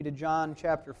To John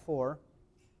chapter 4.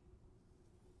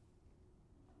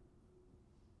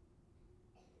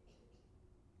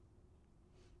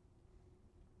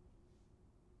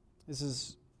 This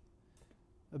is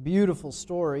a beautiful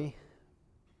story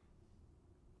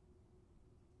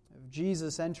of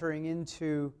Jesus entering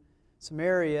into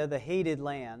Samaria, the hated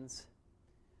lands.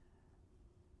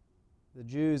 The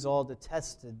Jews all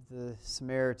detested the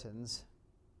Samaritans.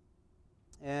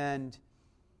 And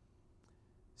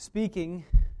speaking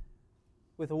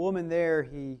with a woman there,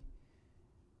 he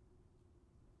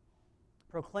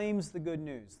proclaims the good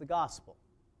news, the gospel,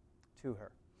 to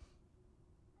her.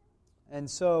 And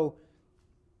so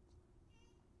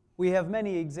we have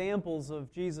many examples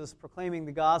of Jesus proclaiming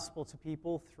the gospel to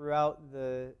people throughout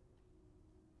the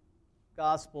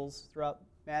Gospels, throughout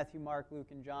Matthew, Mark, Luke,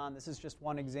 and John. This is just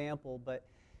one example, but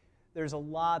there's a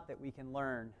lot that we can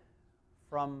learn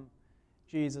from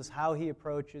Jesus, how he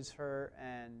approaches her,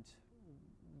 and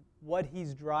what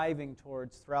he's driving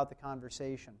towards throughout the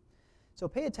conversation. So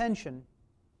pay attention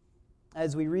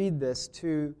as we read this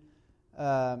to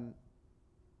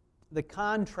the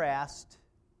contrast,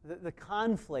 the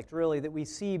conflict really that we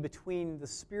see between the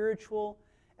spiritual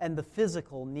and the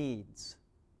physical needs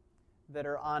that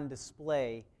are on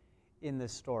display in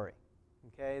this story.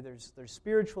 Okay, there's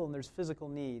spiritual and there's physical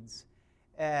needs,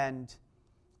 and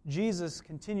Jesus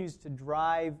continues to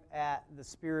drive at the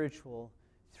spiritual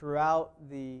throughout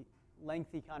the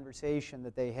lengthy conversation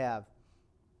that they have.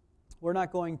 We're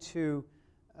not going to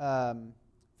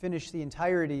finish the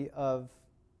entirety of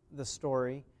the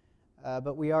story,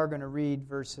 but we are going to read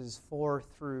verses 4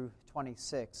 through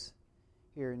 26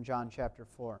 here in John chapter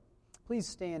 4. Please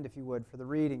stand, if you would, for the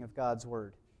reading of God's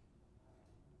Word.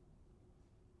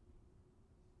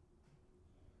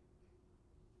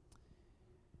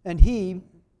 And he,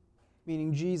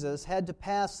 meaning Jesus, had to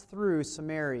pass through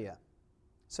Samaria.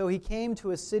 So he came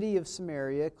to a city of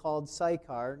Samaria called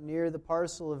Sychar, near the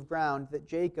parcel of ground that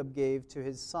Jacob gave to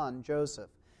his son Joseph.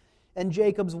 And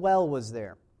Jacob's well was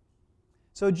there.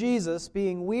 So Jesus,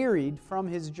 being wearied from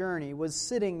his journey, was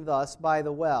sitting thus by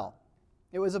the well.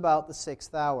 It was about the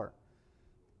 6th hour.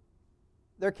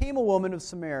 There came a woman of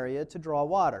Samaria to draw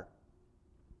water.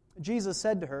 Jesus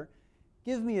said to her,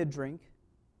 "Give me a drink,"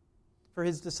 for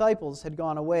his disciples had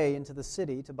gone away into the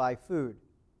city to buy food.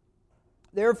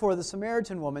 Therefore the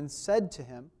Samaritan woman said to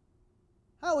him,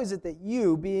 "How is it that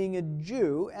you, being a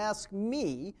Jew, ask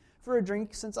me for a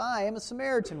drink, since I am a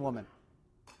Samaritan woman?"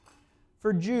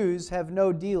 For Jews have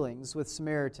no dealings with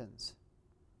Samaritans.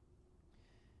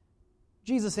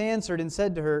 Jesus answered and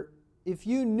said to her, "If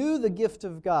you knew the gift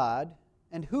of God,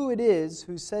 and who it is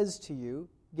who says to you,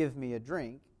 'Give me a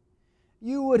drink,'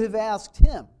 you would have asked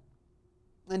him,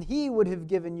 and he would have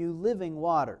given you living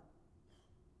water."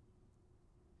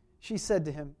 She said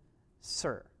to him,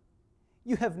 "Sir,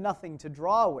 you have nothing to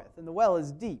draw with, and the well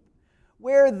is deep.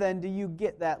 Where then do you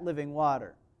get that living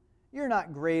water? You're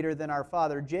not greater than our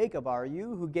father Jacob, are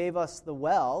you, who gave us the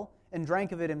well and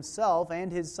drank of it himself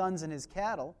and his sons and his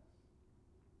cattle?"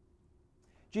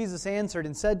 Jesus answered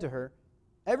and said to her,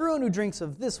 "Everyone who drinks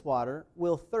of this water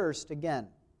will thirst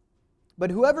again.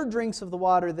 But whoever drinks of the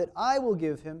water that I will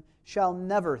give him shall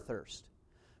never thirst.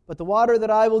 But the water that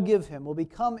I will give him will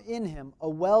become in him a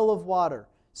well of water,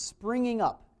 springing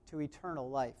up to eternal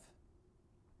life."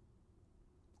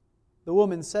 The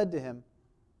woman said to him,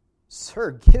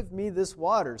 "Sir, give me this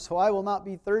water, so I will not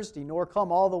be thirsty, nor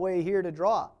come all the way here to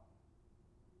draw."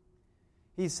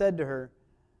 He said to her,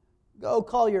 "Go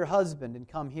call your husband and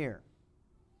come here."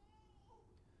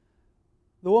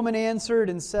 The woman answered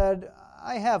and said,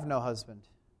 "I have no husband."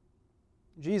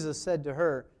 Jesus said to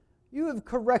her, "You have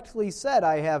correctly said,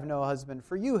 'I have no husband,'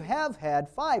 for you have had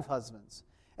 5 husbands,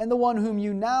 and the one whom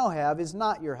you now have is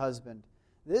not your husband.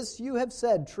 This you have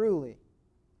said truly."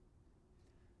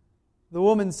 The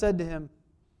woman said to him,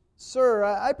 "Sir,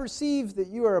 I perceive that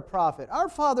you are a prophet. Our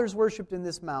fathers worshipped in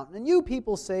this mountain, and you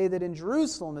people say that in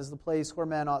Jerusalem is the place where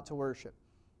men ought to worship."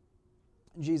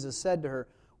 And Jesus said to her,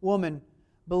 "Woman,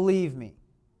 believe me,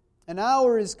 an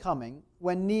hour is coming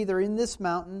when neither in this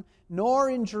mountain nor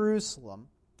in Jerusalem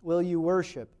will you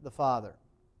worship the Father.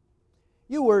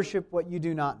 You worship what you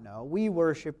do not know. We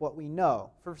worship what we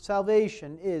know, for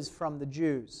salvation is from the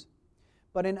Jews.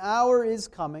 But an hour is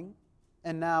coming,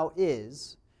 and now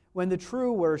is, when the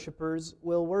true worshipers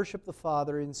will worship the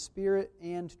Father in spirit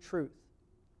and truth.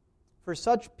 For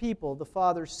such people the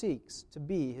Father seeks to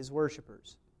be his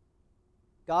worshipers.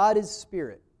 God is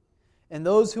spirit, and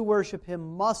those who worship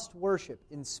him must worship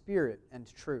in spirit and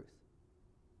truth."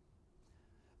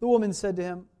 The woman said to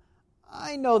him,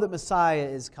 "I know that Messiah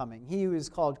is coming, he who is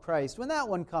called Christ. When that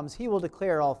one comes, he will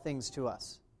declare all things to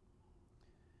us."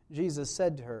 Jesus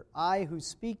said to her, I who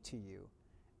speak to you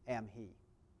am he.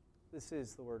 This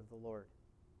is the word of the Lord.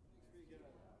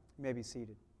 You may be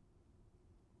seated.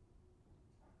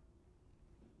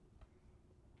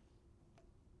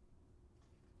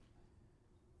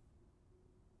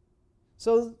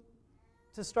 So,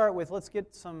 to start with, let's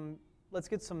get some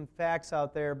facts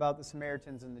out there about the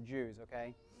Samaritans and the Jews,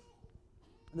 okay?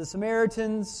 The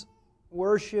Samaritans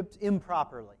worshipped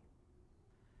improperly.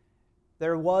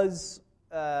 There was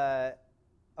a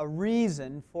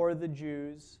reason for the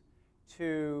Jews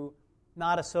to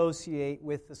not associate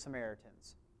with the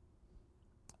Samaritans.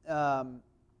 And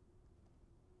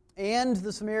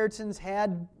the Samaritans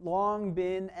had long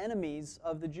been enemies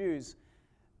of the Jews.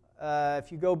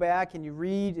 If you go back and you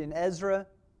read in Ezra,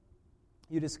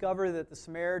 you discover that the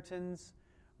Samaritans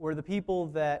were the people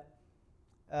that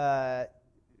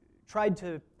tried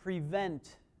to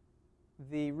prevent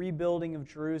the rebuilding of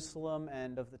Jerusalem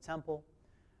and of the temple.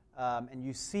 And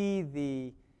you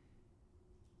see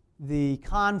the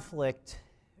conflict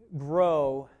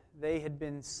grow. They had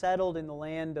been settled in the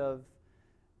land of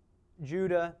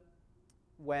Judah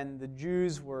when the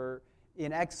Jews were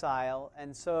in exile,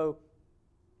 and so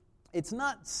it's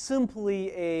not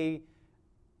simply a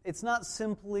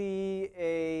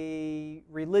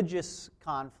religious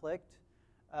conflict,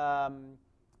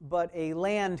 but a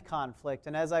land conflict.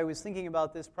 And as I was thinking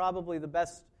about this, probably the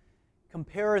best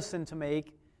comparison to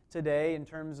make today in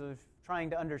terms of trying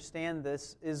to understand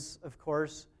this is, of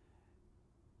course,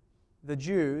 the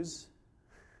Jews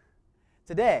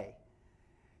today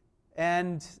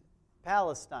and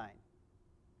Palestine,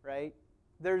 right?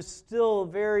 There's still a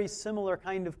very similar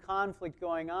kind of conflict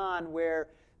going on where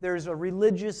there's a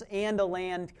religious and a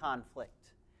land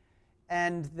conflict.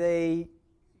 And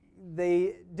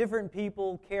different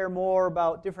people care more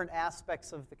about different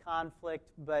aspects of the conflict,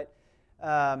 but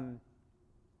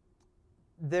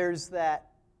there's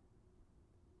that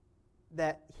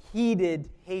heated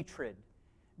hatred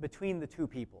between the two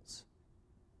peoples.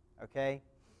 Okay?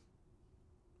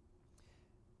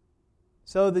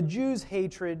 So the Jews'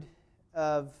 hatred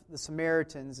of the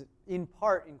Samaritans in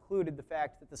part included the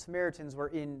fact that the Samaritans were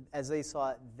in, as they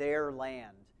saw it, their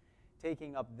land,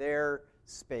 taking up their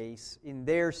space in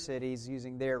their cities,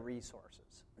 using their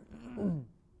resources.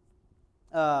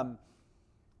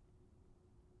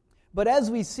 But as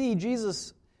we see,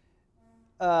 Jesus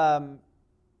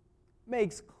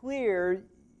makes clear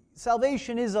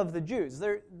salvation is of the Jews.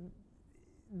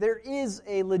 There is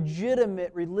a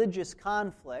legitimate religious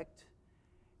conflict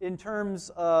in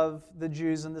terms of the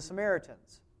Jews and the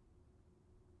Samaritans.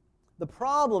 The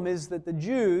problem is that the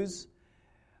Jews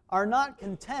are not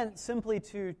content simply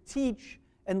to teach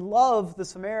and love the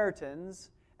Samaritans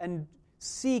and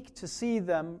seek to see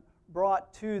them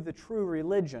brought to the true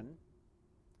religion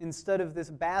instead of this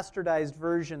bastardized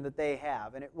version that they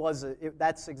have. And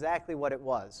that's exactly what it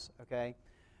was, okay?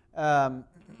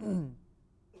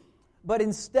 But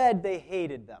instead, they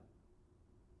hated them.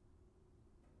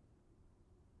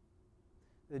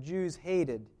 The Jews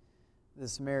hated the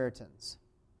Samaritans.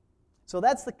 So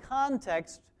that's the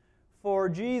context for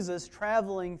Jesus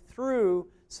traveling through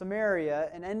Samaria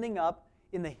and ending up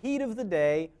in the heat of the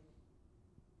day,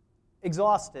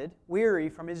 exhausted, weary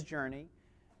from his journey,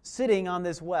 sitting on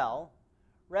this well,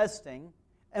 resting,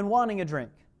 and wanting a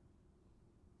drink.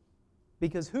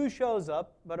 Because who shows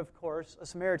up but, of course, a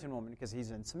Samaritan woman, because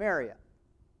he's in Samaria.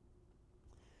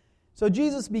 So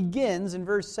Jesus begins in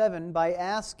verse 7 by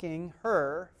asking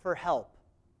her for help.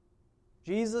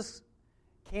 Jesus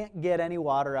can't get any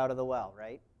water out of the well,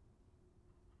 right?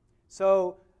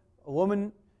 So a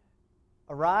woman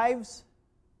arrives,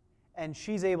 and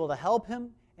she's able to help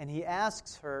him, and he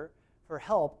asks her for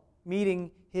help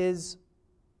meeting his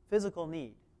physical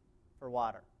need for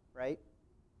water, right?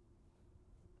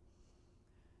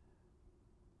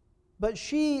 But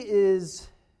she is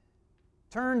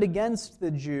turned against the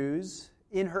Jews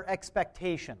in her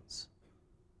expectations.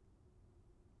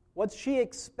 What she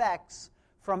expects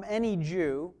from any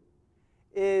Jew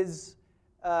is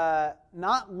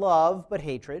not love, but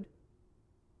hatred,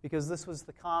 because this was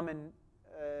the common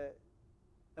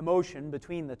emotion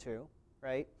between the two,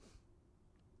 right?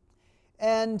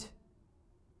 And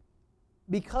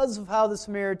because of how the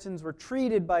Samaritans were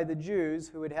treated by the Jews,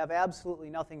 who would have absolutely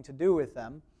nothing to do with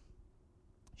them,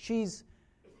 she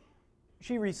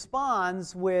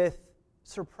responds with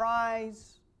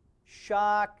surprise,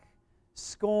 shock,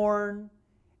 scorn.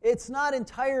 It's not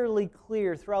entirely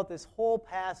clear throughout this whole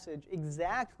passage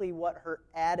exactly what her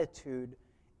attitude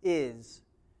is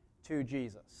to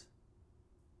Jesus.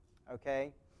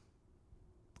 Okay?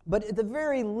 But at the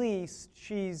very least,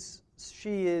 she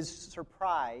is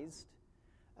surprised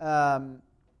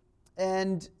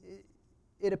And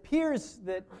it appears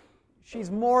that she's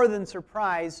more than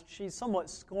surprised. She's somewhat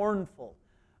scornful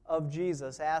of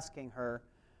Jesus asking her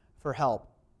for help.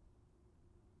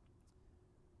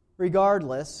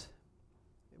 Regardless,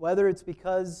 whether it's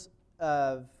because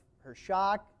of her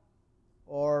shock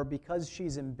or because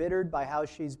she's embittered by how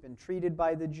she's been treated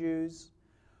by the Jews,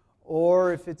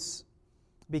 or if it's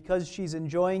because she's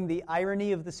enjoying the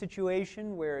irony of the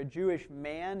situation where a Jewish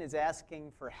man is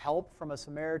asking for help from a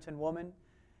Samaritan woman,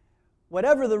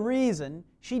 whatever the reason,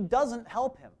 she doesn't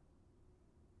help him.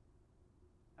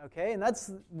 Okay, and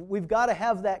we've got to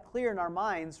have that clear in our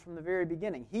minds from the very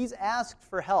beginning. He's asked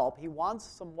for help. He wants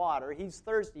some water. He's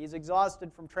thirsty. He's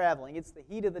exhausted from traveling. It's the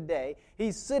heat of the day.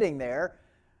 He's sitting there,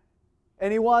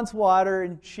 and he wants water,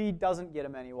 and she doesn't get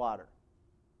him any water.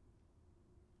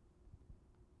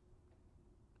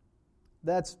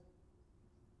 That's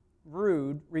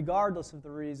rude, regardless of the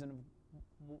reason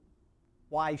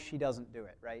why she doesn't do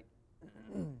it, right?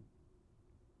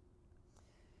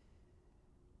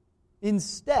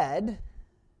 Instead,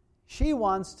 she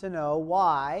wants to know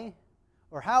why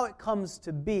or how it comes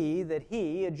to be that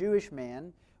he, a Jewish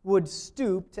man, would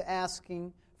stoop to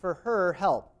asking for her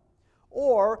help,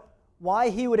 or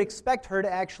why he would expect her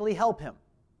to actually help him.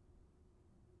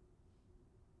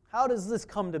 How does this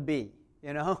come to be,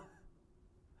 you know?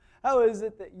 How is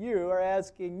it that you are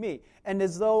asking me? And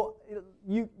as though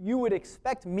you would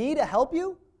expect me to help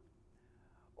you?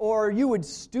 Or you would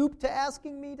stoop to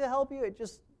asking me to help you? It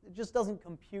just doesn't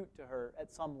compute to her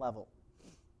at some level.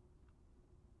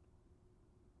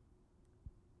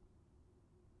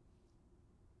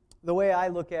 The way I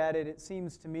look at it, it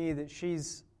seems to me that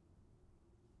she's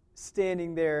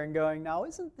standing there and going, now,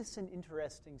 isn't this an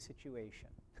interesting situation?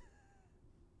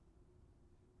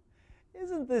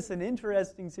 Isn't this an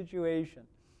interesting situation?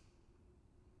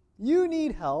 You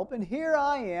need help, and here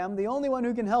I am, the only one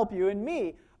who can help you, and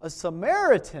me, a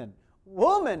Samaritan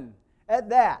woman at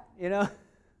that, you know?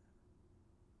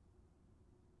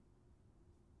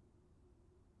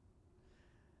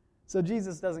 So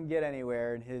Jesus doesn't get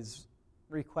anywhere in his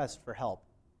request for help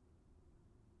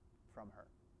from her.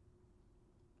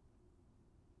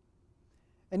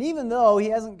 And even though he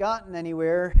hasn't gotten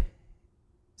anywhere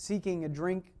seeking a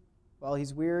drink while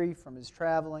he's weary from his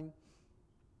traveling,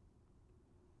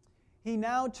 he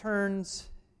now turns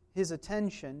his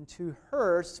attention to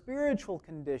her spiritual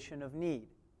condition of need,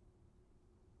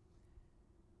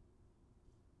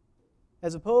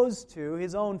 as opposed to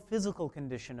his own physical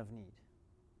condition of need.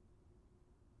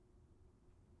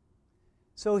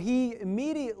 So he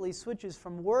immediately switches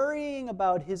from worrying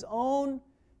about his own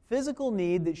physical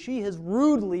need that she has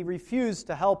rudely refused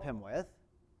to help him with,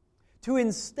 to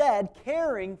instead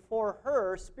caring for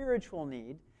her spiritual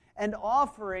need and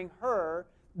offering her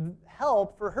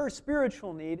help for her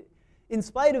spiritual need in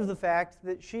spite of the fact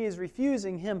that she is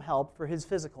refusing him help for his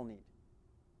physical need.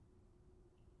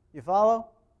 You follow?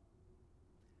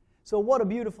 So what a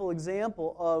beautiful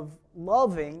example of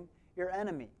loving your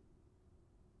enemy,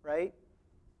 right?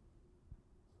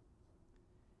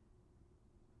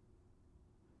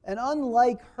 And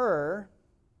unlike her,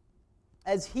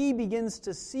 as he begins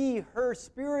to see her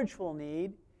spiritual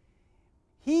need,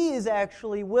 he is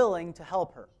actually willing to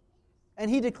help her. And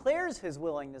he declares his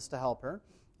willingness to help her,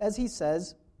 as he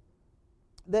says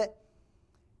that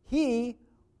he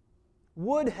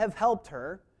would have helped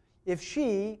her if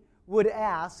she would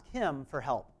ask him for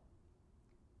help.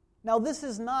 Now, this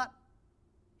is not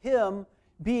him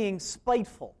being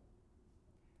spiteful.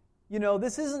 You know,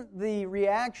 this isn't the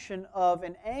reaction of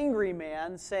an angry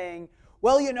man saying,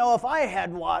 well, you know, if I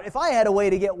had a way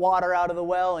to get water out of the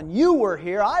well and you were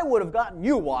here, I would have gotten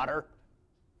you water.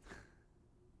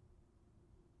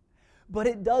 But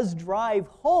it does drive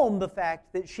home the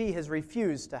fact that she has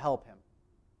refused to help him.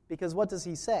 Because what does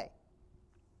he say?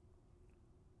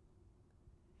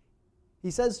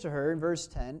 He says to her in verse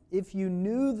 10, if you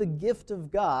knew the gift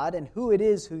of God and who it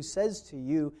is who says to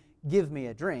you, give me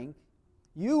a drink,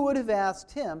 you would have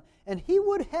asked him, and he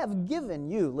would have given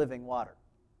you living water.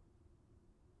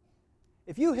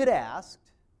 If you had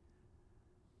asked,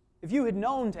 if you had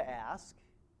known to ask,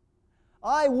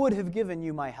 I would have given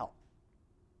you my help.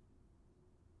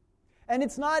 And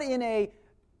it's not in a,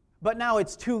 but now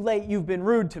it's too late, you've been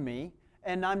rude to me,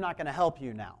 and I'm not going to help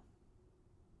you now.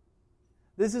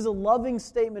 This is a loving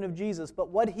statement of Jesus, but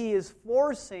what he is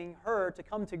forcing her to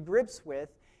come to grips with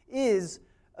is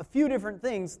a few different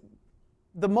things,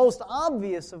 the most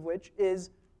obvious of which is,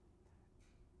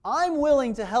 I'm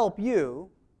willing to help you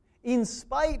in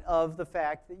spite of the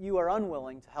fact that you are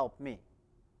unwilling to help me.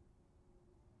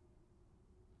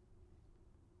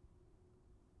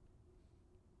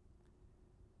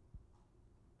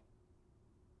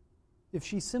 if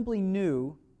she simply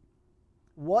knew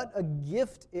what a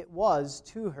gift it was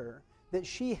to her that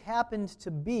she happened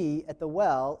to be at the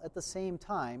well at the same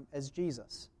time as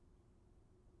Jesus.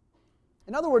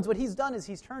 In other words, what he's done is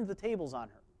he's turned the tables on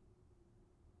her.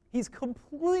 He's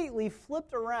completely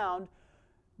flipped around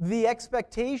the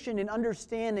expectation and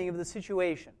understanding of the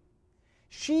situation.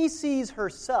 She sees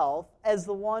herself as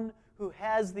the one who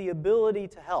has the ability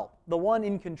to help, the one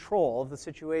in control of the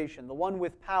situation, the one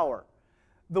with power,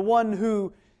 the one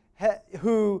who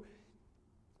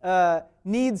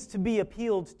needs to be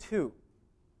appealed to.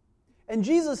 And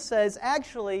Jesus says,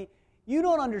 actually, you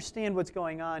don't understand what's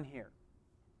going on here.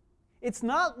 It's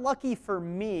not lucky for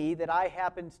me that I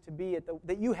happened to be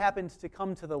that you happened to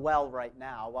come to the well right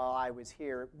now while I was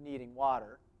here needing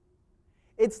water.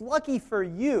 It's lucky for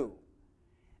you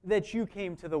that you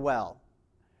came to the well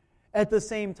at the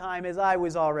same time as I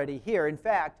was already here. In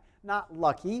fact, not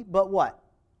lucky, but what?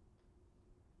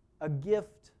 A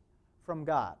gift from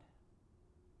God.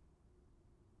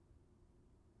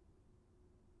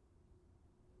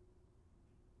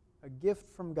 A gift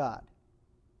from God.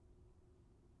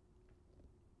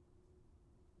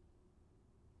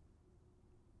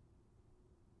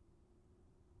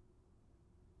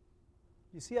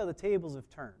 You see how the tables have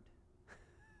turned.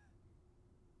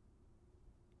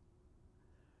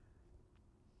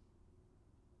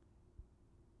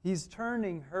 He's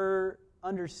turning her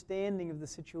understanding of the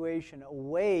situation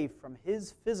away from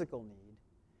his physical need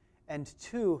and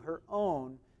to her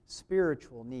own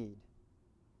spiritual need.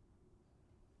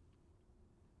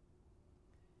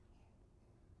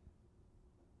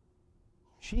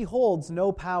 She holds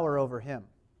no power over him,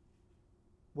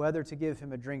 whether to give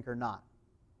him a drink or not.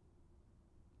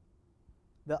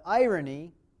 The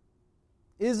irony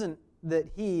isn't that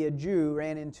he, a Jew,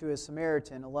 ran into a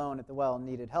Samaritan alone at the well and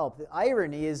needed help. The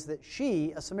irony is that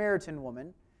she, a Samaritan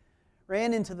woman,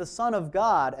 ran into the Son of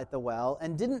God at the well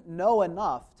and didn't know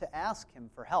enough to ask him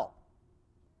for help.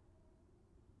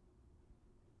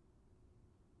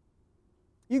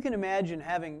 You can imagine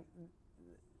having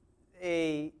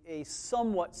a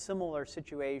somewhat similar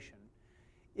situation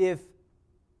if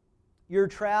you're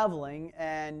traveling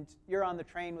and you're on the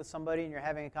train with somebody and you're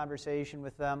having a conversation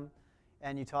with them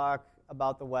and you talk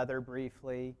about the weather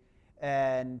briefly,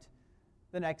 and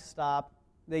the next stop,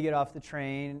 they get off the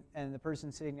train and the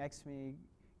person sitting next to me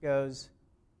goes,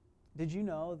 "Did you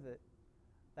know that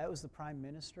that was the Prime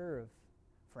Minister of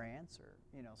France?" Or,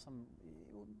 some,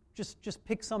 just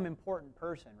pick some important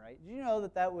person, right? Did you know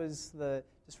that was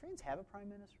does France have a Prime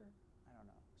Minister? I don't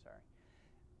know, sorry.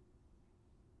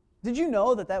 Did you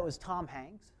know that was Tom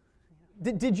Hanks?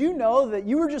 Did you know that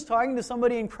you were just talking to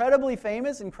somebody incredibly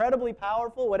famous, incredibly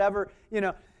powerful, whatever,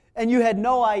 and you had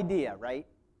no idea, right?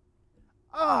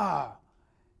 And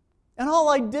all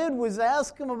I did was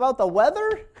ask him about the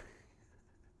weather?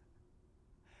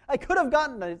 I could have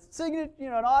gotten a signature,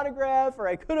 an autograph, or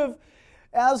I could have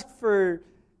asked for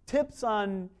tips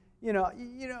on,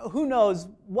 who knows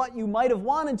what you might have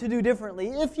wanted to do differently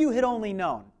if you had only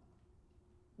known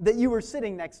that you were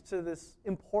sitting next to this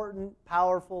important,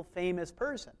 powerful, famous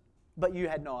person, but you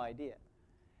had no idea.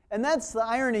 And that's the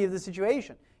irony of the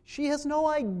situation. She has no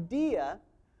idea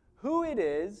who it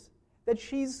is that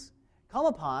she's come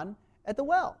upon at the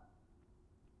well.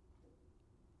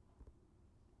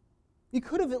 You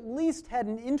could have at least had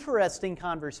an interesting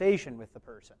conversation with the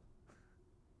person.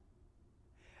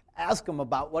 Ask them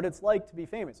about what it's like to be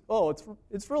famous. Oh,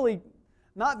 it's really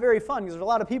not very fun because there's a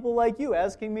lot of people like you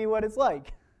asking me what it's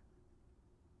like.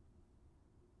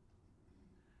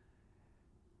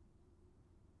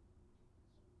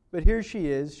 But here she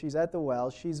is, she's at the well,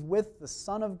 she's with the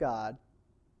Son of God,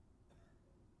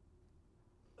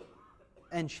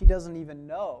 and she doesn't even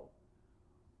know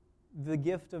the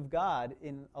gift of God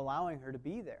in allowing her to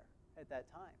be there at that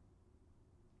time.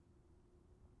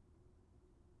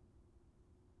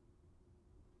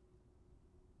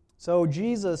 So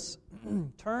Jesus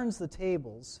turns the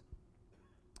tables,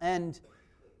 and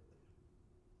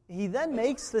he then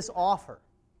makes this offer.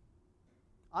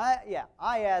 I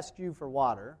asked you for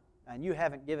water, and you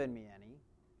haven't given me any.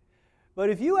 But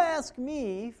if you ask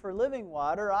me for living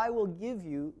water, I will give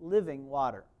you living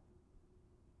water.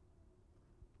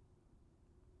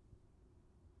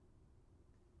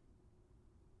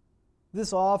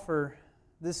 This offer,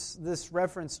 this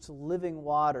reference to living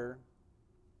water,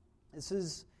 this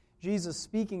is Jesus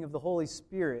speaking of the Holy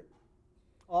Spirit,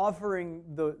 offering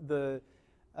the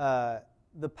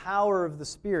power of the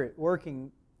Spirit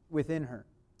working within her.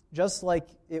 Just like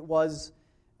it was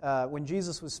when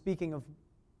Jesus was speaking of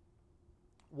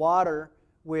water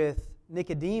with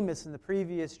Nicodemus in the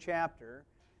previous chapter,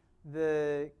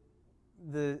 the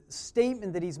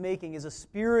statement that he's making is a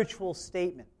spiritual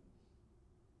statement.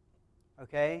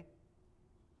 Okay?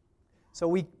 So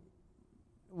we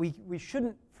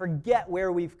shouldn't forget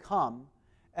where we've come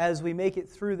as we make it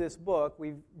through this book.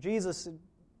 Jesus,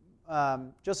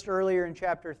 just earlier in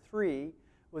chapter 3,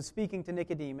 was speaking to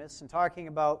Nicodemus and talking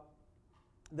about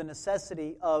the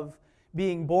necessity of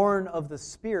being born of the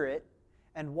Spirit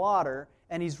and water,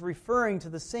 and he's referring to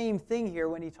the same thing here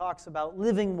when he talks about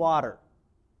living water.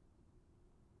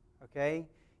 Okay?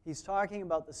 He's talking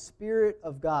about the Spirit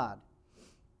of God.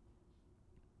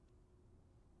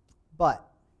 But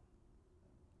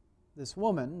this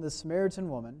woman, this Samaritan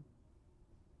woman,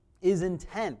 is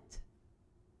intent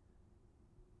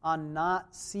on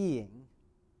not seeing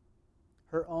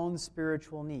her own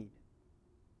spiritual need.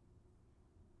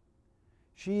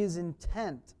 She is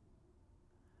intent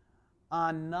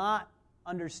on not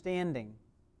understanding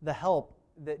the help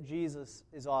that Jesus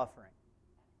is offering.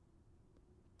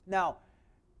 Now,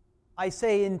 I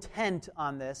say intent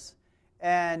on this,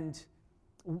 and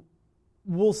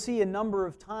we'll see a number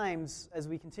of times as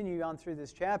we continue on through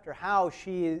this chapter how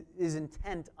she is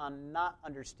intent on not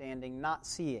understanding, not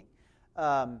seeing.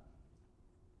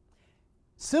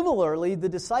 Similarly, the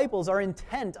disciples are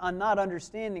intent on not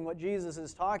understanding what Jesus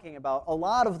is talking about a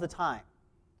lot of the time.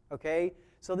 Okay?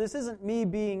 So this isn't me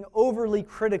being overly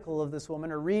critical of this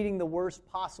woman or reading the worst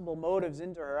possible motives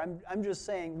into her. I'm just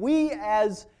saying we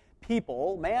as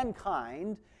people,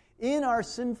 mankind, in our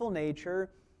sinful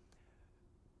nature,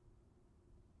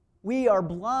 we are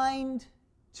blind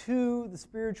to the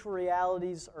spiritual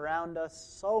realities around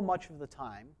us so much of the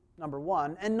time, number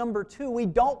one. And number two, we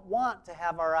don't want to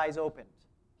have our eyes opened.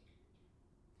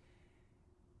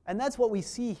 And that's what we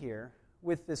see here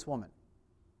with this woman.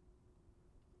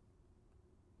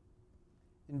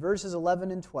 In verses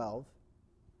 11 and 12,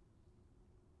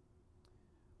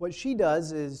 what she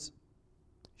does is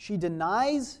she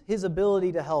denies his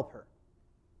ability to help her.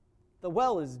 The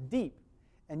well is deep,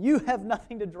 and you have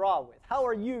nothing to draw with. How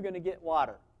are you going to get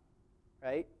water?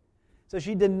 Right? So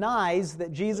she denies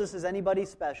that Jesus is anybody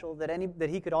special, that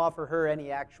he could offer her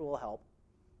any actual help.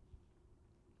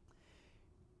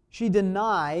 She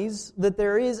denies that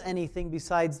there is anything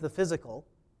besides the physical.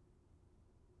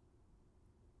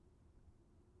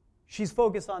 She's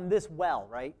focused on this well,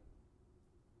 right?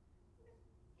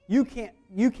 You can't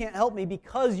help me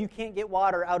because you can't get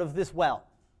water out of this well.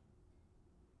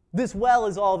 This well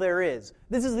is all there is.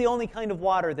 This is the only kind of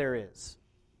water there is.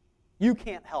 You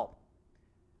can't help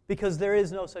because there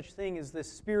is no such thing as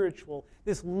this spiritual,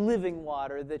 this living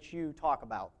water that you talk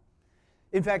about.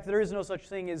 In fact, there is no such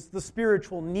thing as the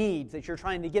spiritual needs that you're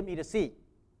trying to get me to see.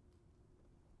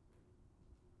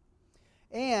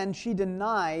 And she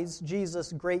denies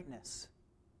Jesus' greatness.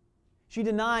 She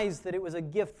denies that it was a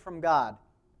gift from God,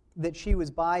 that she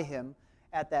was by him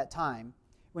at that time,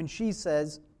 when she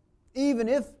says, even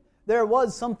if there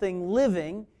was something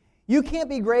living, you can't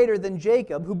be greater than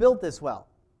Jacob, who built this well.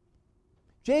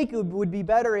 Jacob would be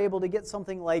better able to get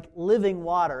something like living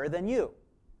water than you.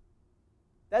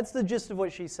 That's the gist of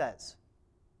what she says.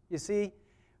 You see,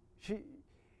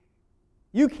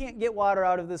 you can't get water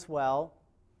out of this well,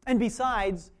 and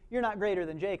besides, you're not greater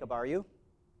than Jacob, are you?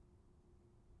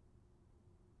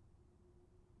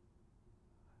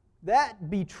 That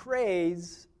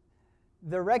betrays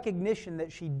the recognition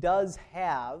that she does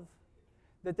have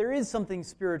that there is something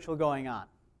spiritual going on,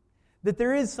 that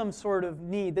there is some sort of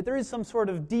need, that there is some sort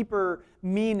of deeper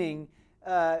meaning.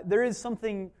 There is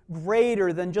something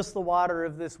greater than just the water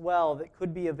of this well that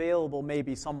could be available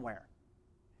maybe somewhere.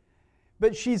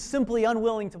 But she's simply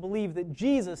unwilling to believe that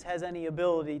Jesus has any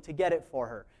ability to get it for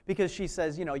her because she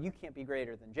says, you can't be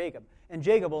greater than Jacob. And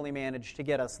Jacob only managed to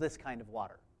get us this kind of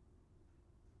water.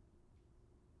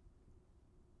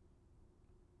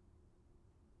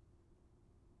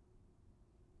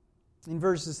 In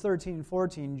verses 13 and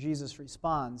 14, Jesus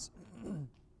responds.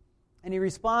 And he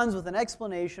responds with an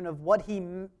explanation of what he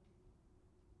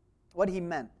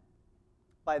meant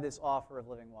by this offer of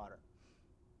living water.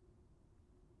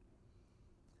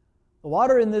 The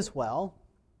water in this well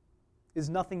is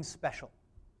nothing special.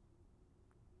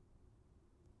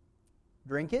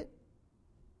 Drink it,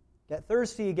 get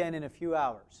thirsty again in a few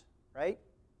hours, right?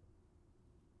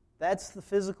 That's the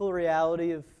physical reality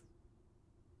of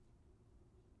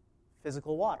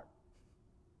physical water.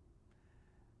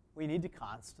 We need to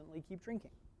constantly keep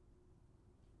drinking.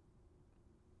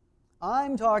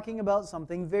 I'm talking about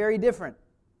something very different.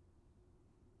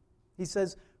 He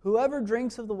says, whoever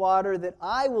drinks of the water that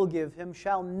I will give him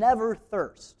shall never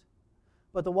thirst.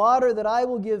 But the water that I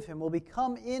will give him will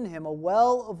become in him a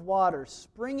well of water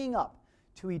springing up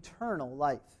to eternal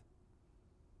life.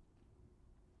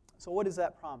 So what is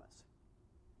that promise?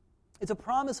 It's a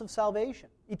promise of salvation,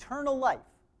 eternal life.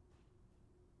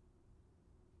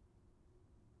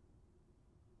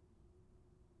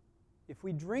 If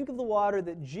we drink of the water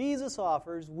that Jesus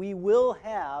offers, we will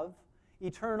have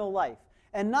eternal life.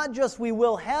 And not just we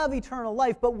will have eternal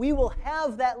life, but we will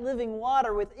have that living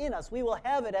water within us. We will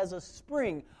have it as a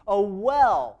spring, a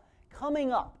well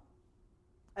coming up.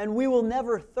 And we will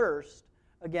never thirst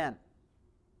again.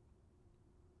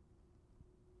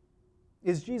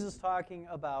 Is Jesus talking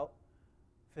about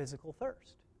physical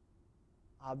thirst?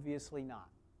 Obviously not.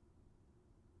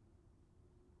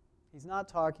 He's not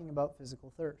talking about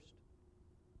physical thirst.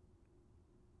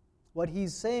 What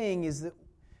he's saying is that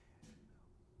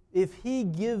if he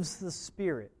gives the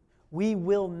Spirit, we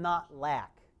will not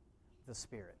lack the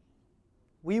Spirit.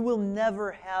 We will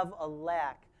never have a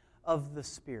lack of the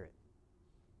Spirit.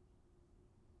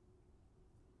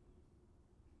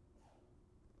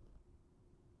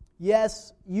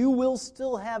 Yes, you will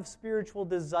still have spiritual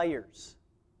desires,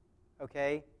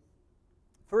 okay?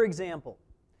 For example,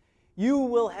 you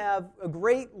will have a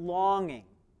great longing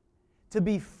to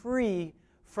be free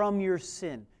from your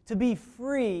sin, to be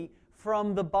free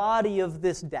from the body of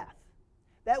this death.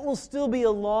 That will still be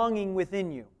a longing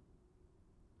within you,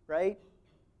 right?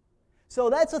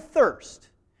 So that's a thirst.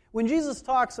 When Jesus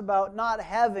talks about not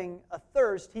having a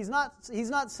thirst, he's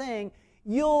not saying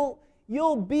you'll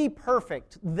be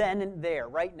perfect then and there,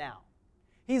 right now.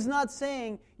 He's not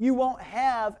saying you won't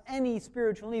have any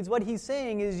spiritual needs. What he's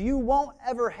saying is you won't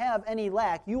ever have any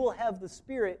lack. You will have the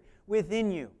Spirit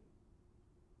within you.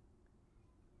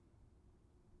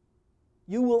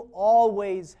 You will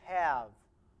always have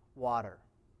water.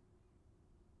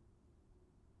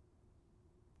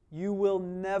 You will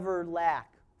never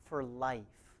lack for life.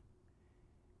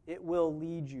 It will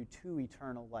lead you to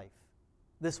eternal life.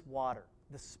 This water,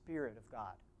 the Spirit of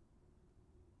God.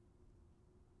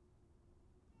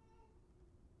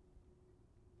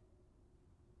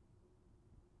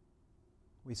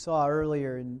 We saw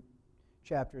earlier in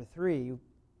chapter 3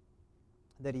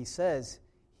 that he says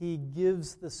he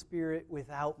gives the Spirit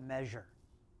without measure.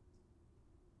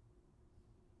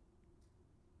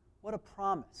 What a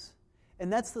promise.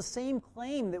 And that's the same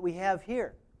claim that we have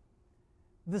here.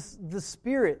 The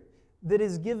Spirit that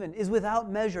is given is without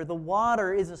measure. The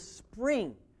water is a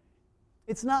spring.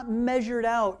 It's not measured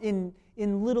out in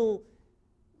little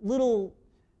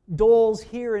doles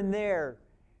here and there.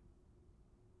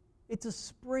 It's a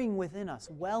spring within us,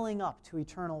 welling up to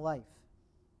eternal life.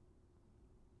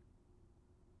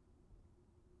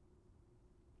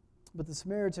 But the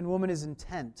Samaritan woman is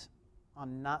intent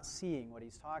on not seeing what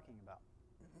he's talking about.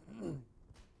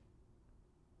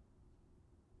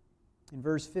 In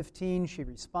verse 15, she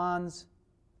responds.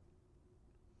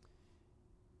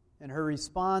 And her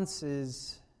response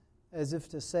is as if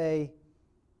to say,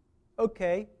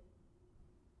 okay,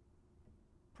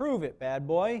 prove it, bad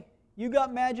boy. You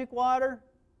got magic water?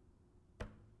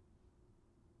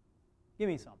 Give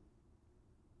me some.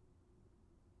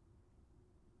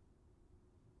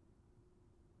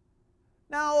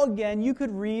 Now, again, you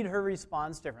could read her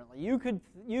response differently. You could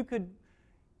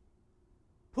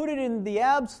put it in the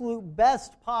absolute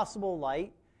best possible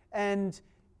light and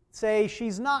say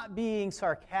she's not being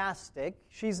sarcastic,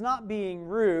 she's not being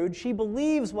rude, she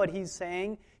believes what he's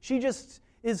saying, she just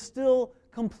is still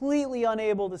completely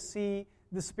unable to see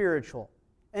the spiritual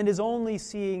and is only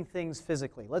seeing things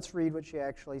physically. Let's read what she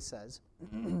actually says.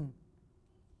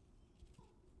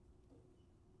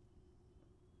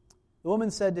 The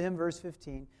woman said to him, verse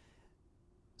 15,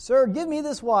 "Sir, give me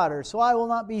this water, so I will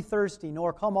not be thirsty,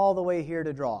 nor come all the way here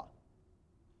to draw."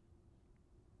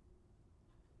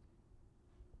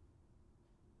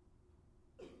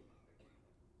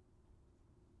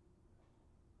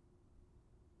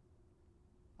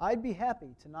 I'd be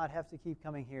happy to not have to keep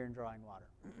coming here and drawing water.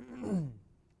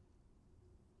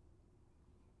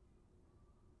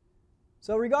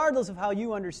 So regardless of how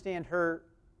you understand her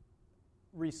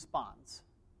response,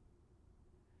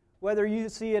 whether you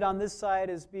see it on this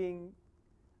side as being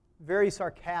very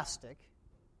sarcastic,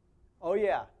 oh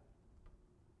yeah,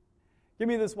 give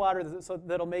me this water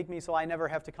that'll make me so I never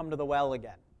have to come to the well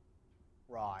again.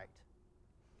 Right.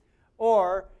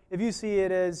 Or if you see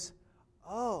it as,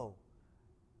 oh,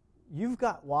 you've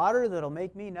got water that'll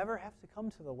make me never have to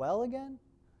come to the well again?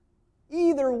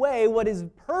 Either way, what is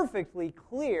perfectly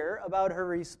clear about her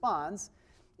response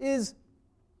is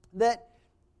that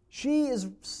she is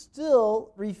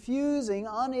still refusing,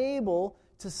 unable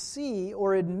to see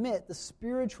or admit the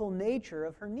spiritual nature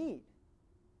of her need.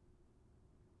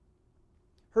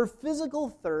 Her physical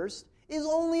thirst is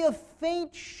only a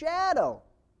faint shadow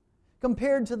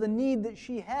compared to the need that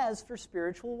she has for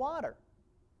spiritual water.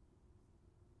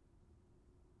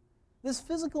 This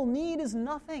physical need is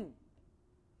nothing.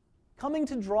 Coming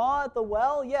to draw at the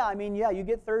well, you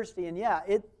get thirsty, and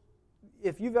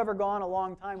if you've ever gone a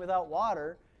long time without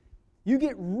water, you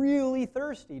get really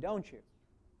thirsty, don't you?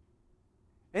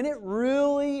 And it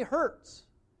really hurts.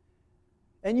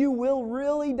 And you will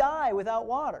really die without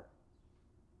water.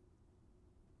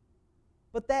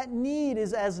 But that need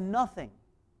is as nothing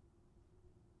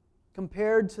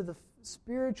compared to the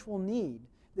spiritual need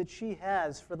that she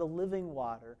has for the living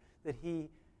water that he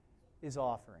is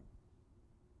offering.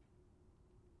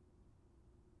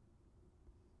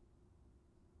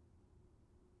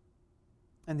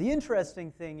 And the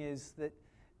interesting thing is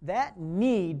that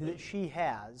need that she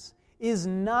has is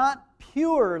not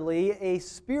purely a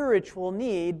spiritual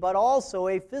need, but also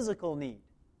a physical need.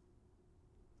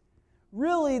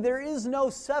 Really, there is no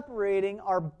separating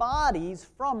our bodies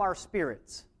from our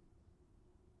spirits.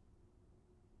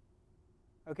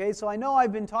 Okay, so I know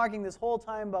I've been talking this whole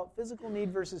time about physical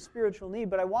need versus spiritual need,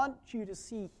 but I want you to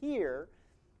see here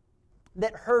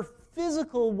that her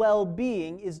physical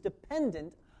well-being is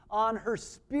dependent on her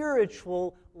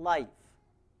spiritual life.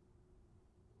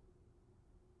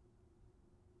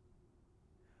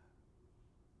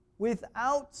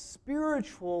 Without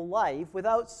spiritual life,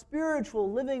 without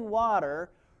spiritual living water,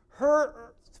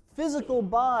 her physical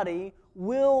body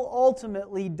will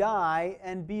ultimately die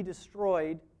and be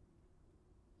destroyed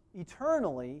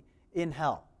eternally in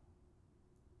hell.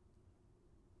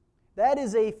 That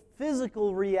is a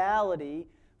physical reality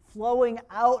flowing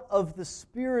out of the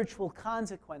spiritual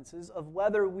consequences of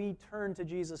whether we turn to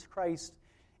Jesus Christ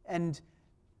and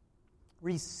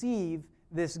receive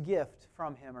this gift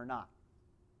from Him or not.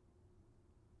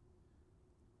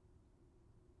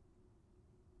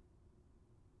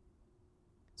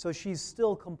 So she's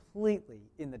still completely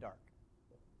in the dark.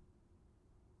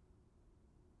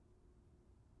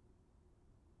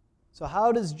 So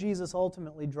how does Jesus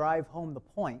ultimately drive home the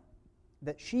point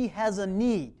that she has a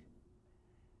need?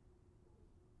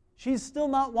 She's still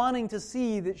not wanting to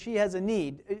see that she has a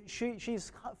need.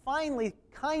 She's finally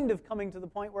kind of coming to the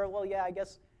point where, I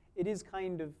guess it is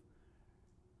kind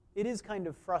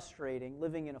of frustrating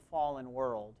living in a fallen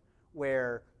world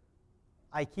where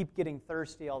I keep getting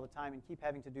thirsty all the time and keep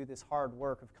having to do this hard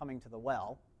work of coming to the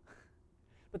well.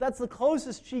 But that's the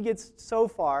closest she gets so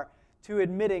far to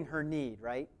admitting her need,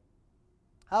 right?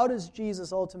 How does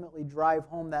Jesus ultimately drive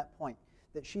home that point?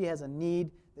 That she has a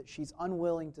need that she's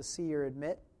unwilling to see or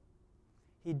admit?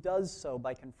 He does so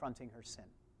by confronting her sin.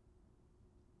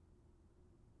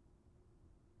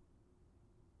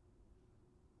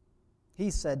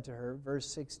 He said to her,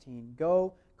 verse 16,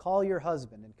 "Go, call your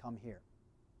husband and come here."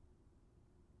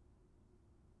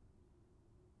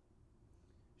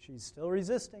 She's still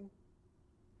resisting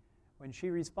when she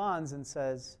responds and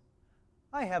says,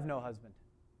 "I have no husband."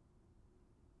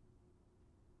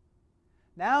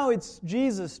 Now it's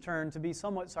Jesus' turn to be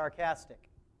somewhat sarcastic.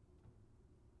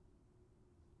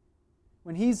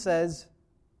 When he says,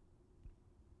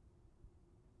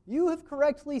 "You have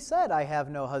correctly said, 'I have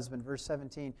no husband,'" verse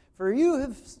 17, "for you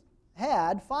have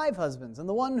had 5 husbands, and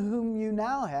the one whom you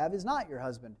now have is not your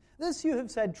husband. This you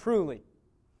have said truly."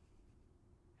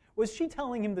 Was she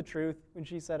telling him the truth when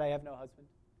she said, "I have no husband"?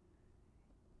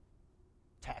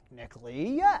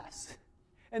 Technically, yes.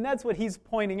 And that's what he's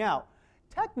pointing out.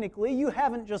 Technically, you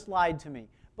haven't just lied to me,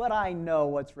 but I know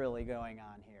what's really going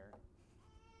on here.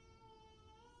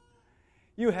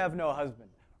 You have no husband.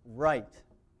 Right.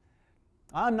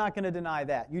 I'm not going to deny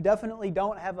that. You definitely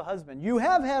don't have a husband. You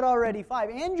have had already 5,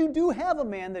 and you do have a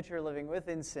man that you're living with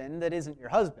in sin that isn't your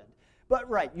husband. But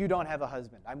right, you don't have a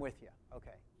husband. I'm with you.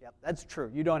 Okay, yep, that's true.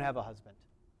 You don't have a husband.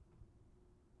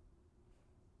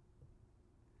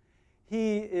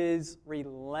 He is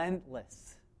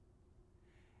relentless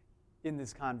in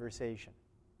this conversation,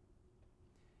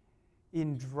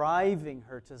 in driving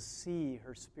her to see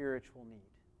her spiritual need.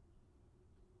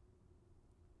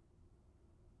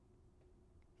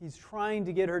 He's trying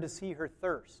to get her to see her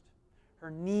thirst,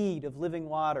 her need of living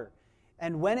water.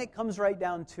 And when it comes right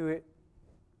down to it,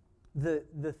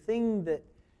 the thing that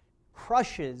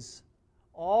crushes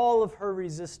all of her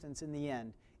resistance in the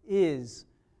end is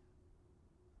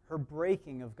her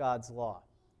breaking of God's law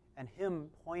and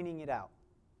Him pointing it out.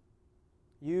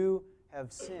 You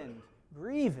have sinned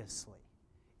grievously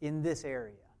in this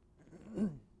area.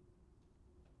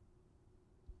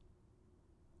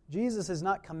 Jesus is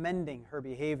not commending her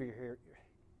behavior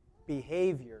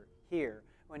here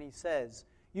when he says,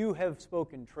 "You have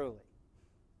spoken truly."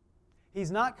 He's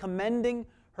not commending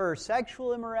her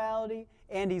sexual immorality,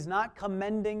 and he's not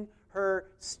commending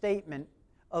her statement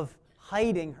of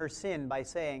hiding her sin by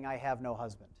saying, I have no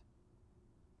husband.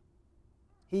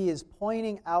 He is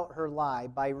pointing out her lie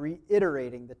by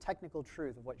reiterating the technical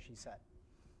truth of what she said.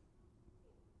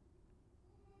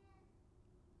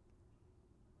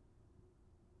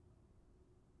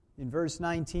 In verse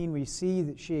 19, we see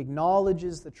that she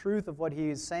acknowledges the truth of what he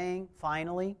is saying,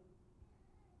 finally.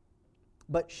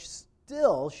 But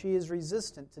still, she is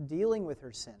resistant to dealing with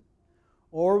her sin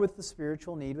or with the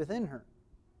spiritual need within her.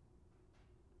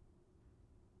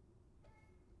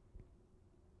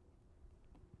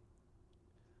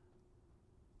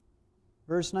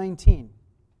 Verse 19,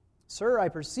 Sir, I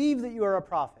perceive that you are a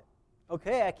prophet.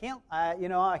 Okay, I can't hide.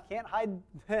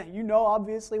 You know,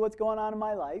 obviously, what's going on in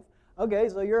my life. Okay,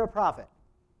 so you're a prophet.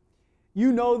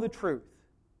 You know the truth.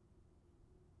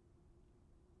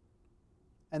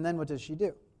 And then what does she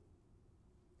do?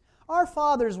 Our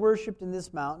fathers worshipped in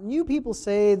this mountain. You people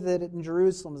say that in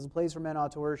Jerusalem is a place where men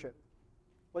ought to worship.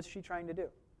 What's she trying to do?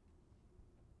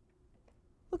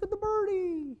 Look at the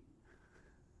birdie.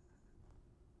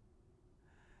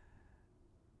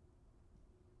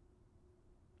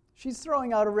 She's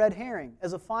throwing out a red herring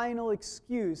as a final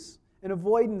excuse, an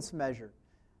avoidance measure.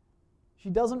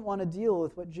 She doesn't want to deal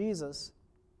with what Jesus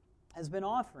has been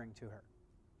offering to her.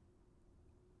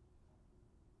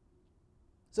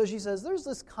 So she says, there's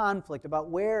this conflict about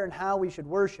where and how we should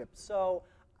worship. So,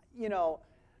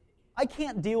 I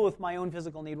can't deal with my own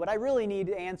physical need. What I really need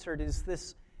answered is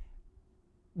this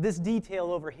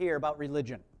detail over here about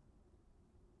religion.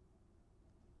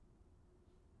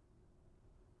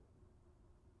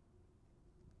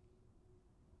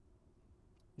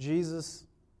 Jesus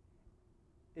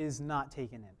is not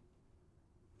taken in.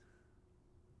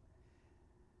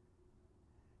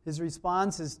 His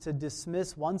response is to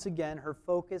dismiss once again her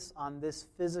focus on this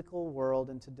physical world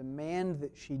and to demand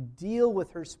that she deal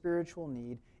with her spiritual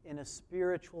need in a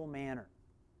spiritual manner.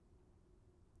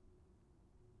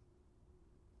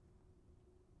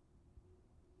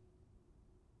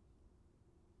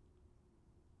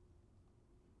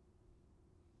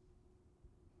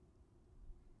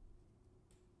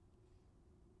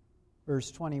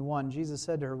 Verse 21, Jesus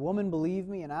said to her, Woman, believe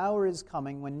me, an hour is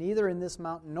coming when neither in this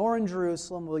mountain nor in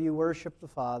Jerusalem will you worship the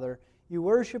Father. You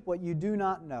worship what you do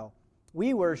not know.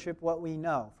 We worship what we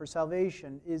know, for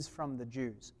salvation is from the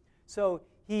Jews. So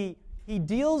he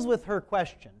deals with her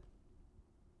question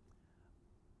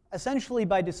essentially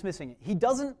by dismissing it. He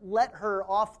doesn't let her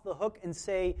off the hook and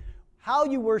say, how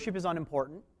you worship is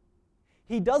unimportant.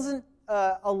 He doesn't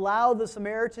allow the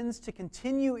Samaritans to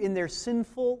continue in their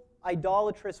sinful,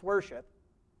 idolatrous worship.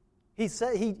 He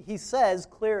says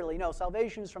clearly, no,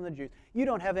 salvation is from the Jews. You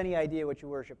don't have any idea what you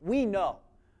worship. We know.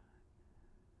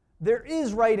 There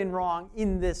is right and wrong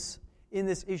in this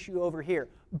issue over here.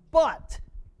 But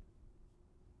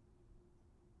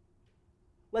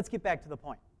let's get back to the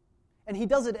point. And he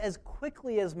does it as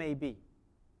quickly as may be.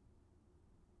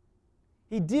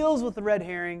 He deals with the red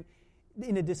herring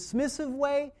in a dismissive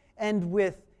way and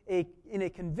in a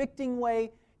convicting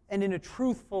way and in a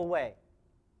truthful way.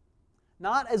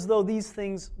 Not as though these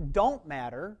things don't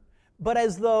matter, but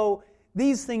as though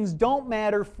these things don't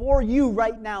matter for you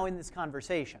right now in this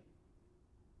conversation.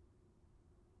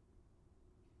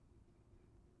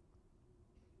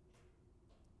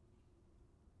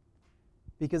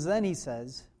 Because then he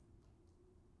says,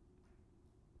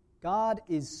 God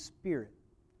is spirit,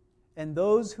 and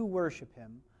those who worship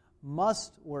him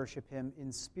must worship him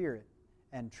in spirit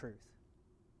and truth.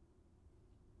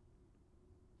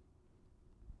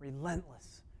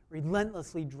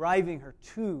 Relentlessly driving her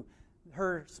to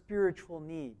her spiritual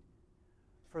need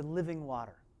for living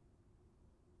water.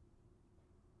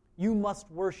 You must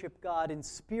worship God in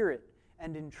spirit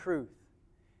and in truth.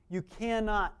 You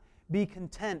cannot be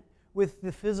content with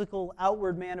the physical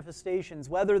outward manifestations,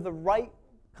 whether the right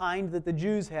kind that the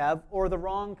Jews have or the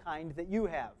wrong kind that you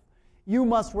have. You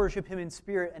must worship him in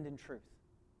spirit and in truth.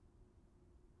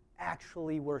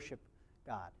 Actually worship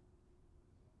God.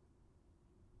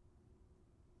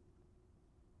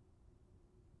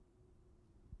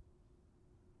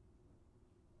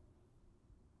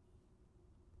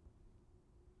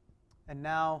 And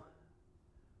now,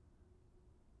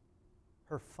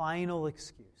 her final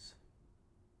excuse,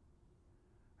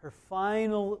 her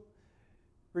final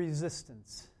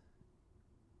resistance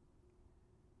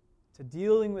to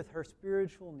dealing with her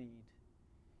spiritual need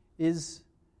is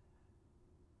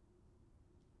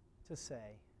to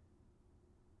say,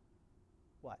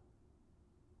 what?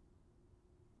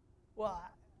 Well,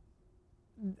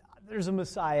 there's a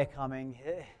Messiah coming.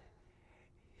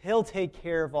 He'll take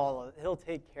care of all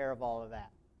of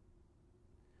that.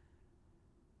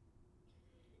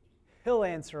 He'll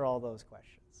answer all those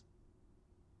questions.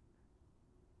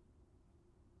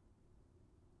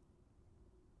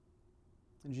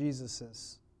 And Jesus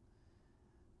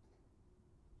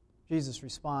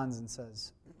responds and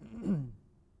says,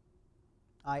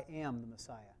 I am the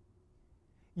Messiah.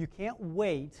 You can't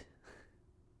wait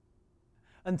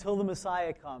until the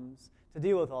Messiah comes to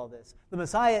deal with all this. The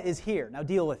Messiah is here. Now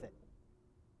deal with it.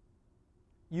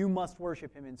 You must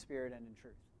worship him in spirit and in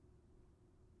truth.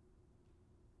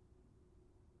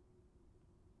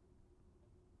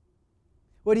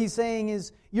 What he's saying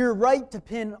is, you're right to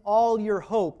pin all your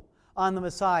hope on the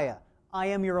Messiah. I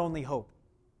am your only hope.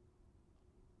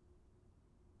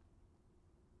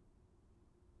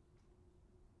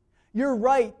 You're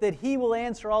right that he will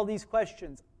answer all these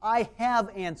questions. I have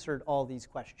answered all these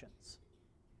questions.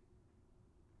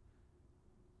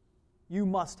 You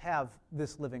must have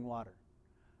this living water.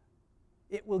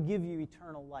 It will give you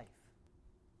eternal life.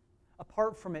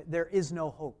 Apart from it, there is no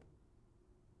hope.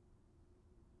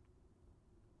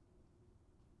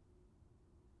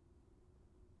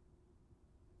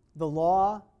 The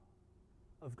law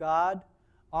of God,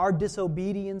 our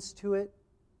disobedience to it,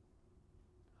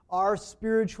 our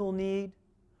spiritual need,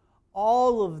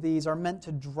 all of these are meant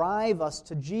to drive us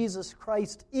to Jesus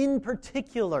Christ in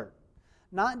particular,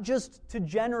 not just to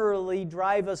generally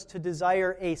drive us to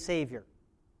desire a Savior.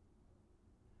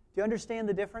 Do you understand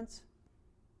the difference?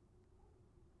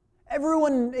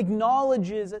 Everyone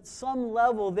acknowledges at some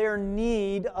level their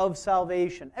need of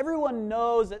salvation. Everyone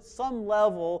knows at some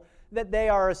level that they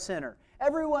are a sinner.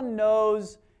 Everyone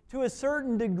knows to a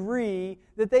certain degree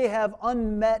that they have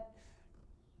unmet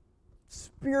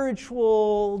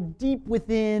spiritual, deep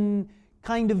within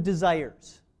kind of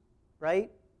desires,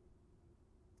 right?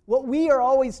 What we are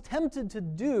always tempted to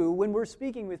do when we're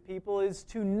speaking with people is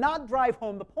to not drive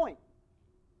home the point.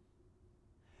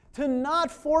 To not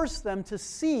force them to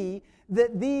see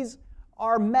that these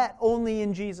are met only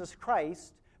in Jesus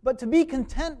Christ, but to be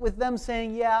content with them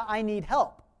saying, yeah, I need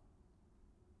help.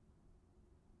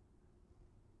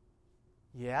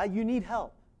 Yeah, you need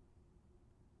help.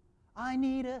 I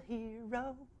need a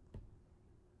hero.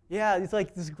 Yeah, it's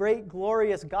like this great,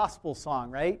 glorious gospel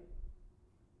song, right?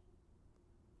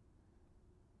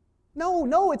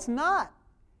 No, it's not.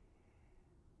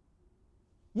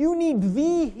 You need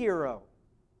the hero.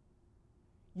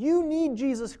 You need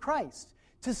Jesus Christ.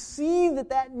 To see that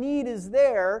that need is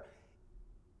there,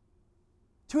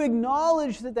 to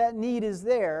acknowledge that that need is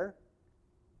there,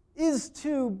 is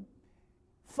to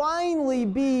finally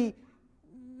be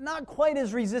not quite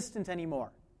as resistant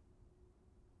anymore.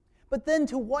 But then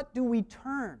to what do we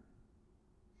turn?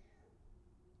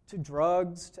 To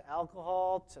drugs, to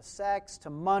alcohol, to sex, to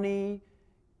money,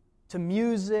 to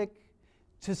music,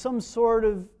 to some sort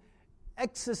of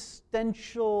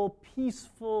existential,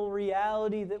 peaceful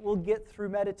reality that we'll get through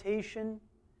meditation.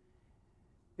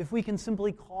 If we can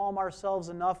simply calm ourselves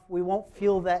enough, we won't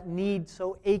feel that need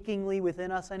so achingly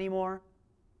within us anymore.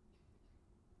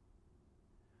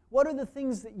 What are the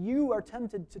things that you are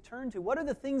tempted to turn to? What are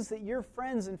the things that your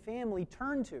friends and family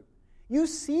turn to? You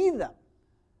see them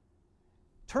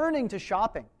turning to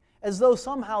shopping as though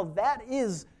somehow that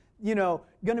is,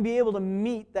 going to be able to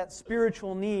meet that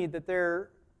spiritual need that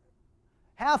they're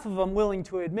half of them willing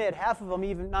to admit, half of them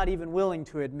even not even willing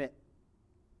to admit.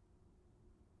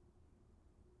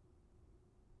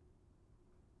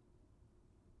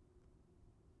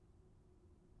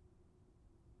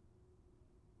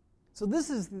 So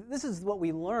this is what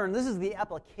we learn. This is the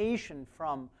application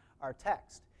from our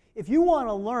text. If you want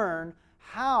to learn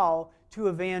how to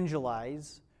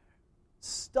evangelize,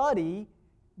 study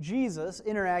Jesus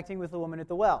interacting with the woman at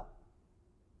the well.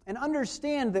 And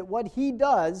understand that what he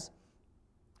does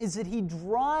is that he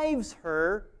drives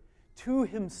her to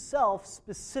himself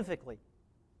specifically.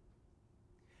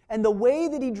 And the way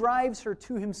that he drives her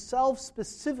to himself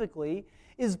specifically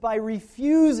is by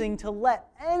refusing to let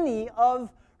any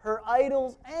of her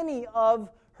idols, any of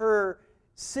her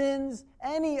sins,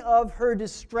 any of her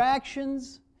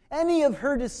distractions, any of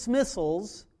her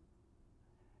dismissals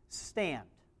stand.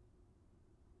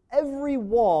 Every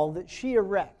wall that she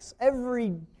erects,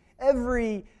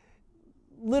 every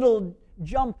little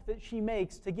jump that she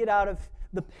makes to get out of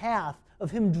the path of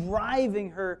him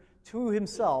driving her to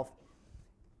himself,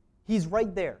 he's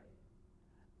right there,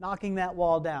 knocking that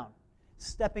wall down,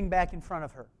 stepping back in front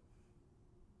of her.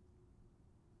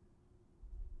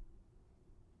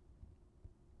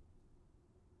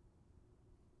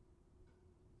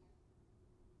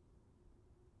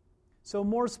 So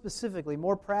more specifically,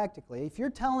 more practically, if you're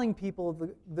telling people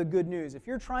the good news, if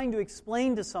you're trying to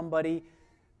explain to somebody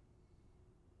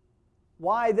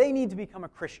why they need to become a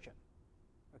Christian,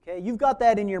 okay, you've got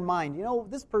that in your mind.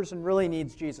 This person really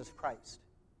needs Jesus Christ.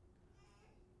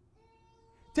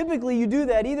 Typically, you do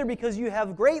that either because you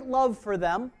have great love for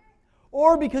them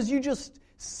or because you just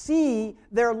see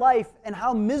their life and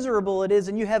how miserable it is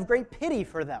and you have great pity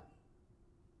for them.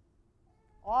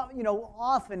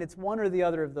 Often it's one or the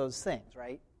other of those things,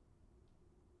 right?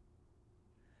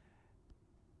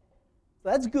 So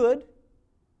that's good.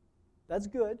 That's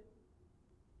good.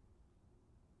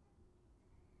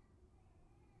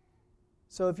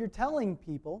 So if you're telling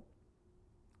people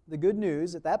the good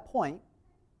news at that point,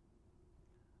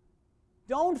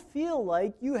 don't feel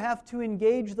like you have to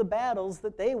engage the battles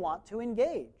that they want to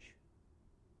engage.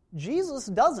 Jesus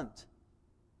doesn't.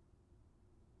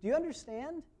 Do you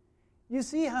understand? You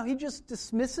see how he just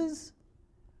dismisses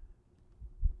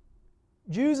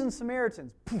Jews and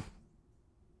Samaritans, poof,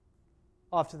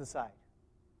 off to the side.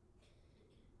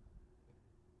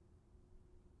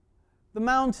 The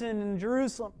mountain in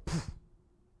Jerusalem, poof,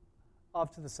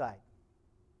 off to the side.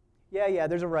 Yeah,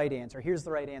 there's a right answer. Here's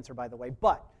the right answer, by the way.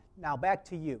 But now back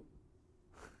to you.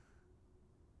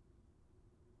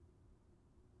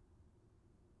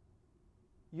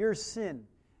 Your sin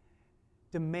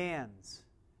demands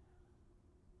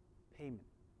payment.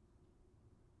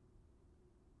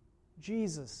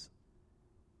 Jesus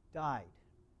died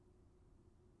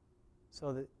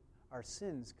so that our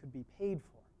sins could be paid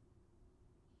for.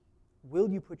 Will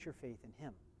you put your faith in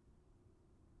him?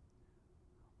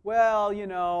 Well,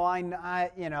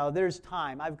 there's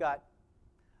time.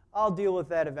 I'll deal with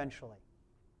that eventually.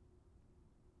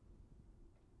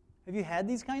 Have you had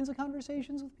these kinds of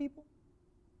conversations with people?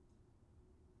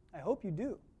 I hope you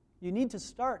do. You need to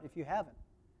start if you haven't.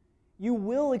 You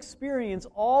will experience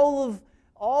all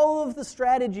of the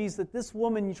strategies that this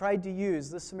woman tried to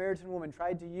use, this Samaritan woman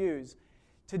tried to use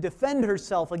to defend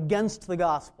herself against the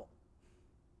gospel.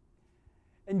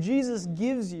 And Jesus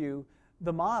gives you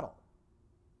the model.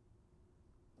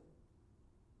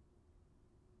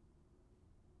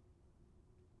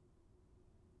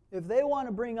 If they want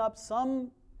to bring up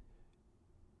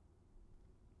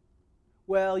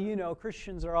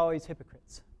Christians are always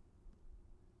hypocrites.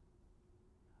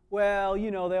 They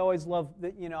always love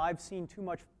that, I've seen too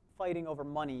much fighting over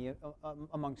money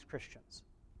amongst Christians.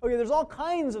 Okay, there's all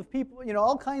kinds of people,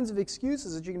 all kinds of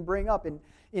excuses that you can bring up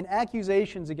in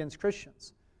accusations against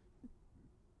Christians.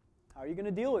 How are you going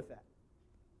to deal with that?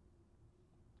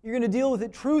 You're going to deal with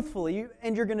it truthfully,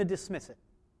 and you're going to dismiss it.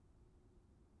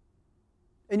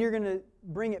 And you're going to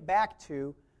bring it back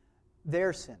to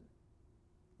their sin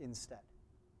instead.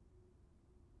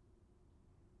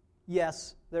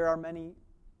 Yes, there are many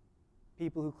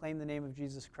people who claim the name of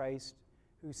Jesus Christ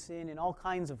who sin in all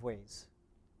kinds of ways.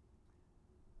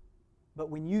 But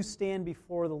when you stand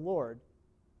before the Lord,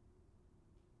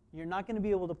 you're not going to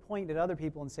be able to point at other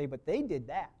people and say, but they did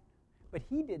that. But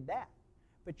he did that.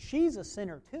 But she's a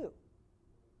sinner too.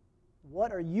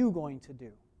 What are you going to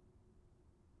do?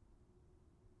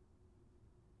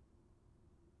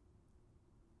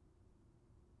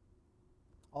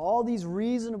 All these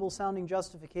reasonable-sounding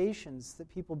justifications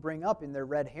that people bring up in their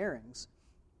red herrings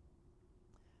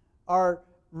are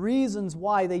reasons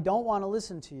why they don't want to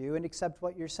listen to you and accept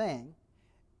what you're saying,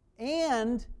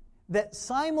 and that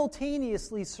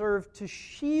simultaneously serve to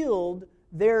shield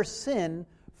their sin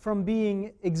from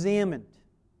being examined.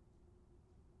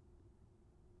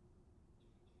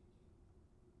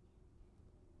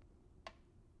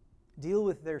 Deal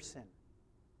with their sin.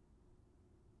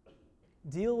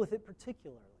 Deal with it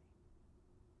particularly.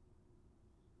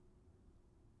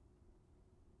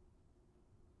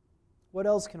 What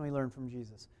else can we learn from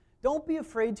Jesus? Don't be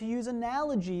afraid to use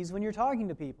analogies when you're talking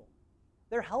to people.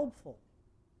 They're helpful.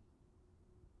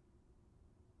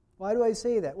 Why do I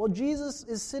say that? Well, Jesus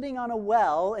is sitting on a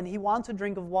well and he wants a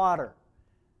drink of water.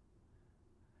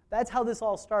 That's how this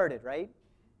all started, right?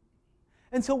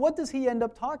 And so what does he end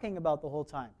up talking about the whole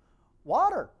time?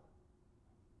 Water.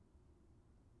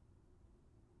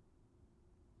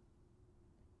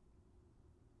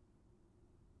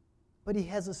 But he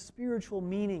has a spiritual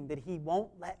meaning that he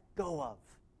won't let go of.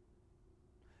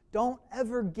 Don't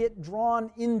ever get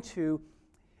drawn into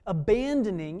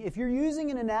abandoning. If you're using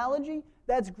an analogy,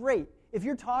 that's great. If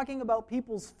you're talking about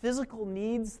people's physical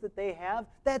needs that they have,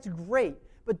 that's great.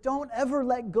 But don't ever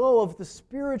let go of the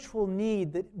spiritual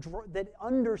need that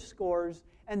underscores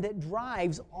and that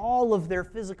drives all of their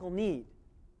physical need.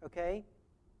 Okay?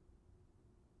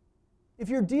 If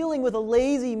you're dealing with a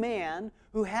lazy man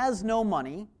who has no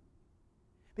money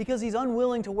because he's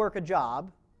unwilling to work a job,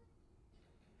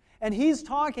 and he's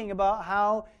talking about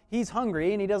how he's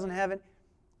hungry and he doesn't have it.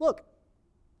 Look,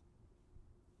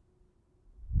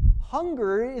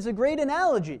 hunger is a great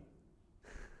analogy.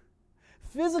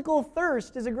 Physical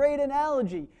thirst is a great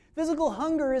analogy. Physical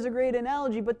hunger is a great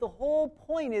analogy, but the whole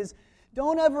point is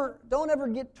don't ever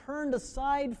get turned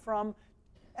aside from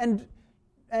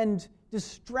and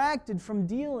distracted from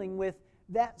dealing with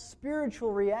that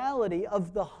spiritual reality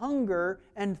of the hunger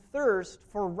and thirst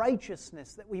for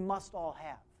righteousness that we must all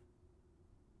have.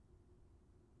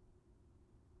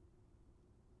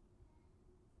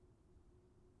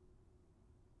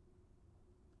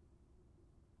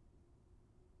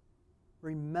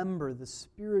 Remember the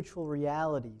spiritual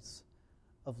realities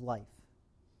of life.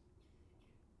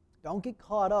 Don't get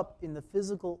caught up in the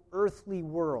physical, earthly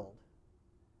world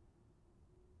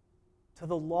to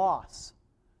the loss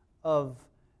of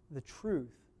the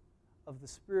truth of the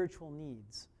spiritual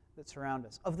needs that surround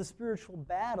us, of the spiritual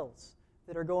battles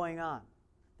that are going on,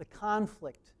 the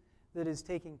conflict that is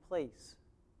taking place.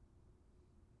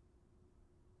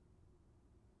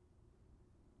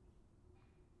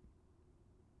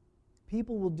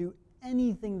 People will do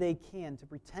anything they can to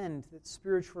pretend that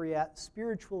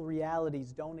spiritual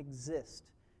realities don't exist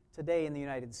today in the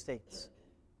United States.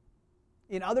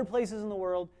 In other places in the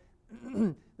world,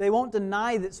 they won't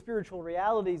deny that spiritual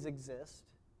realities exist,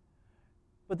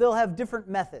 but they'll have different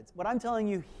methods. What I'm telling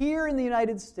you, here in the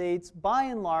United States, by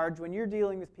and large, when you're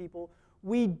dealing with people,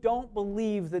 we don't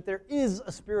believe that there is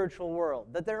a spiritual world,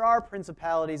 that there are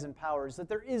principalities and powers, that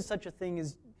there is such a thing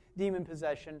as demon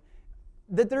possession,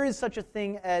 that there is such a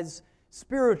thing as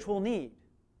spiritual need.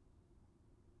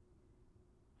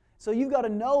 So you've got to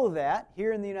know that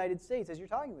here in the United States as you're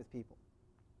talking with people.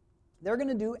 They're going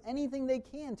to do anything they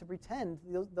can to pretend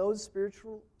those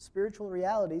spiritual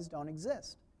realities don't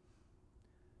exist.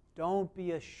 Don't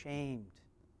be ashamed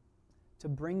to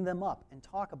bring them up and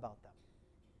talk about them.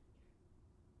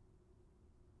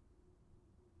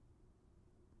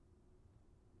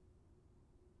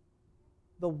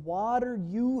 The water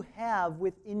you have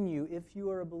within you, if you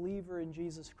are a believer in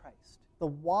Jesus Christ, the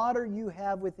water you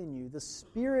have within you, the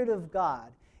Spirit of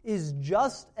God, is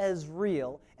just as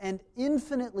real and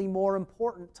infinitely more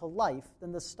important to life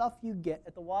than the stuff you get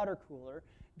at the water cooler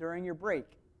during your break.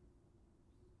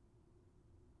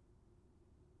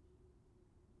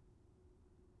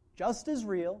 Just as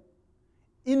real,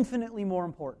 infinitely more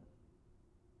important.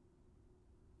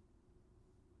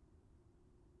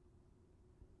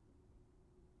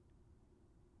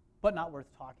 But not worth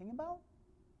talking about?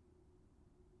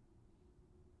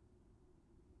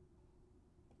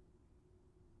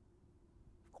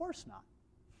 Of course not.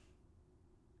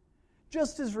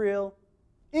 Just as real,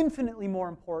 infinitely more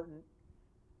important,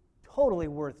 totally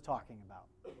worth talking about.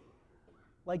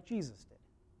 Like Jesus did.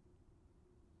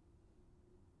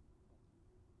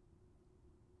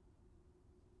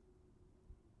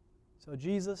 So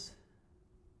Jesus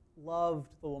loved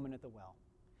the woman at the well.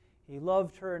 He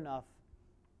loved her enough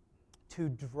to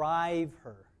drive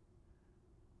her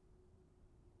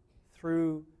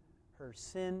through her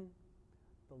sin,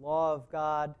 the law of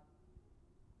God,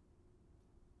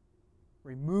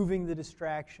 removing the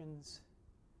distractions,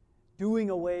 doing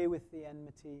away with the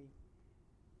enmity,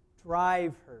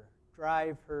 drive her,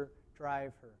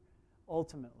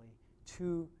 ultimately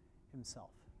to himself.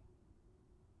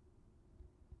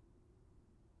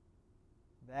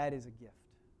 That is a gift.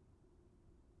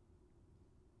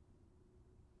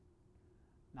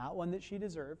 Not one that she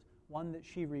deserves, one that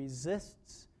she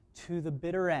resists to the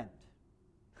bitter end.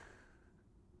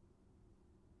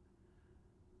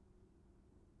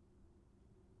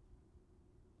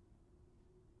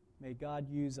 May God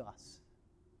use us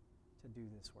to do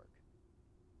this work.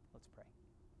 Let's pray.